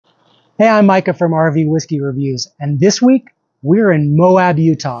Hey, I'm Micah from RV Whiskey Reviews, and this week we're in Moab,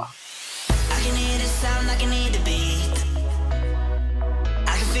 Utah. I can hear the sound, I can hear the beat.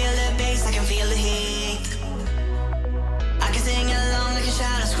 I can feel the bass, I can feel the heat. I can sing along, I can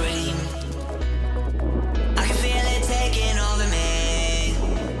shout and scream. I can feel it taking over me.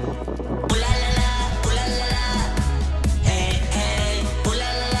 Ooh la la la, ooh la la la. Hey, hey, ooh la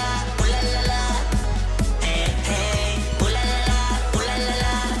la la, ooh la la la. Hey, hey, ooh la la la, ooh la la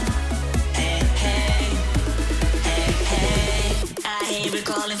la. Hey, hey, hey, hey. I hear it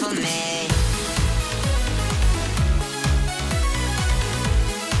calling for me.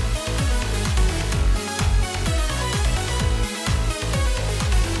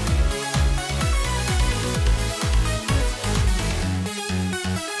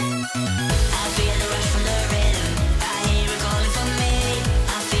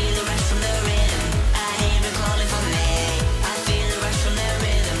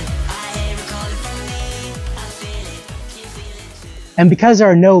 And because there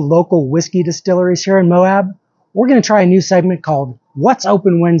are no local whiskey distilleries here in Moab, we're going to try a new segment called What's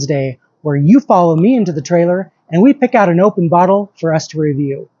Open Wednesday, where you follow me into the trailer and we pick out an open bottle for us to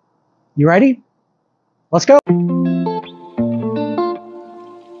review. You ready? Let's go!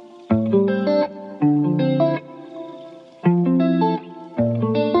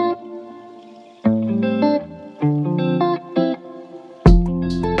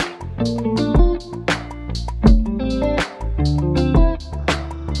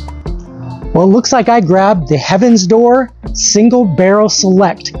 Well, it looks like I grabbed the Heaven's Door Single Barrel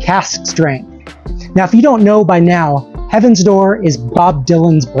Select Cask Strength. Now, if you don't know by now, Heaven's Door is Bob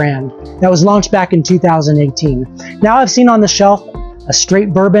Dylan's brand that was launched back in 2018. Now I've seen on the shelf a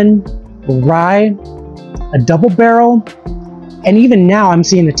straight bourbon, a rye, a double barrel, and even now I'm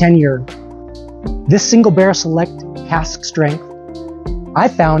seeing a 10-year. This Single Barrel Select Cask Strength I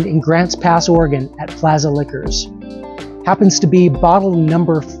found in Grants Pass, Oregon at Plaza Liquors. Happens to be bottle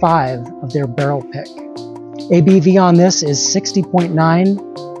number 5 of their barrel pick. ABV on this is 60.9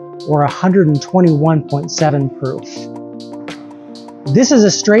 or 121.7 proof. This is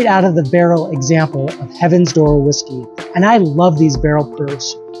a straight out of the barrel example of Heaven's Door whiskey, and I love these barrel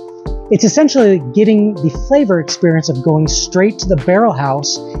proofs. It's essentially getting the flavor experience of going straight to the barrel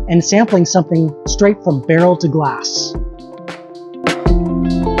house and sampling something straight from barrel to glass.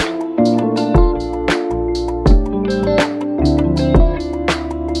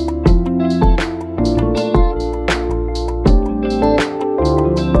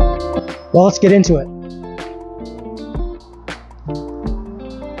 Well, let's get into it.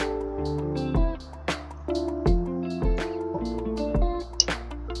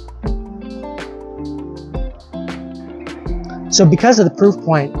 So because of the proof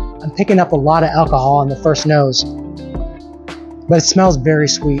point, I'm picking up a lot of alcohol on the first nose, but it smells very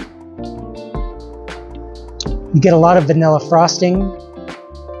sweet. You get a lot of vanilla frosting,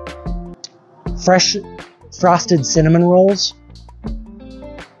 fresh frosted cinnamon rolls,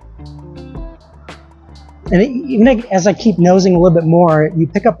 and even as I keep nosing a little bit more, you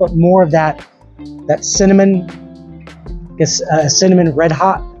pick up more of that cinnamon, cinnamon red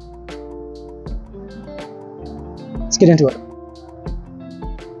hot. Let's get into it.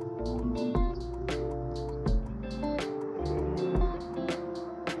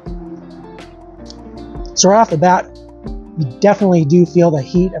 So right off the bat, you definitely do feel the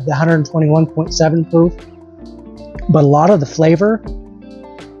heat of the 121.7 proof, but a lot of the flavor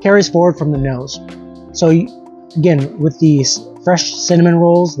carries forward from the nose. So again, with these fresh cinnamon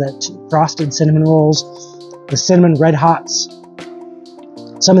rolls, that frosted cinnamon rolls, the cinnamon red hots,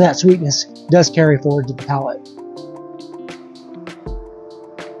 some of that sweetness does carry forward to the palate.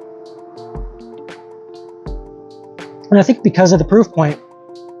 And I think because of the proof point,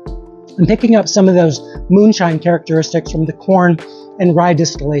 I'm picking up some of those moonshine characteristics from the corn and rye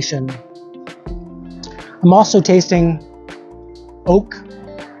distillation. I'm also tasting oak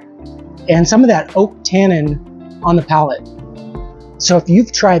and some of that oak tannin on the palate. So if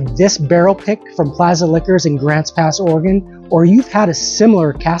you've tried this barrel pick from Plaza Liquors in Grants Pass, Oregon, or you've had a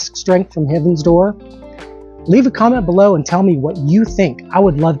similar cask strength from Heaven's Door, leave a comment below and tell me what you think. I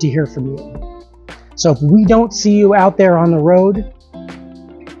would love to hear from you. So if we don't see you out there on the road,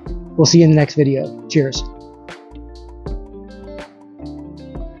 we'll see you in the next video. Cheers.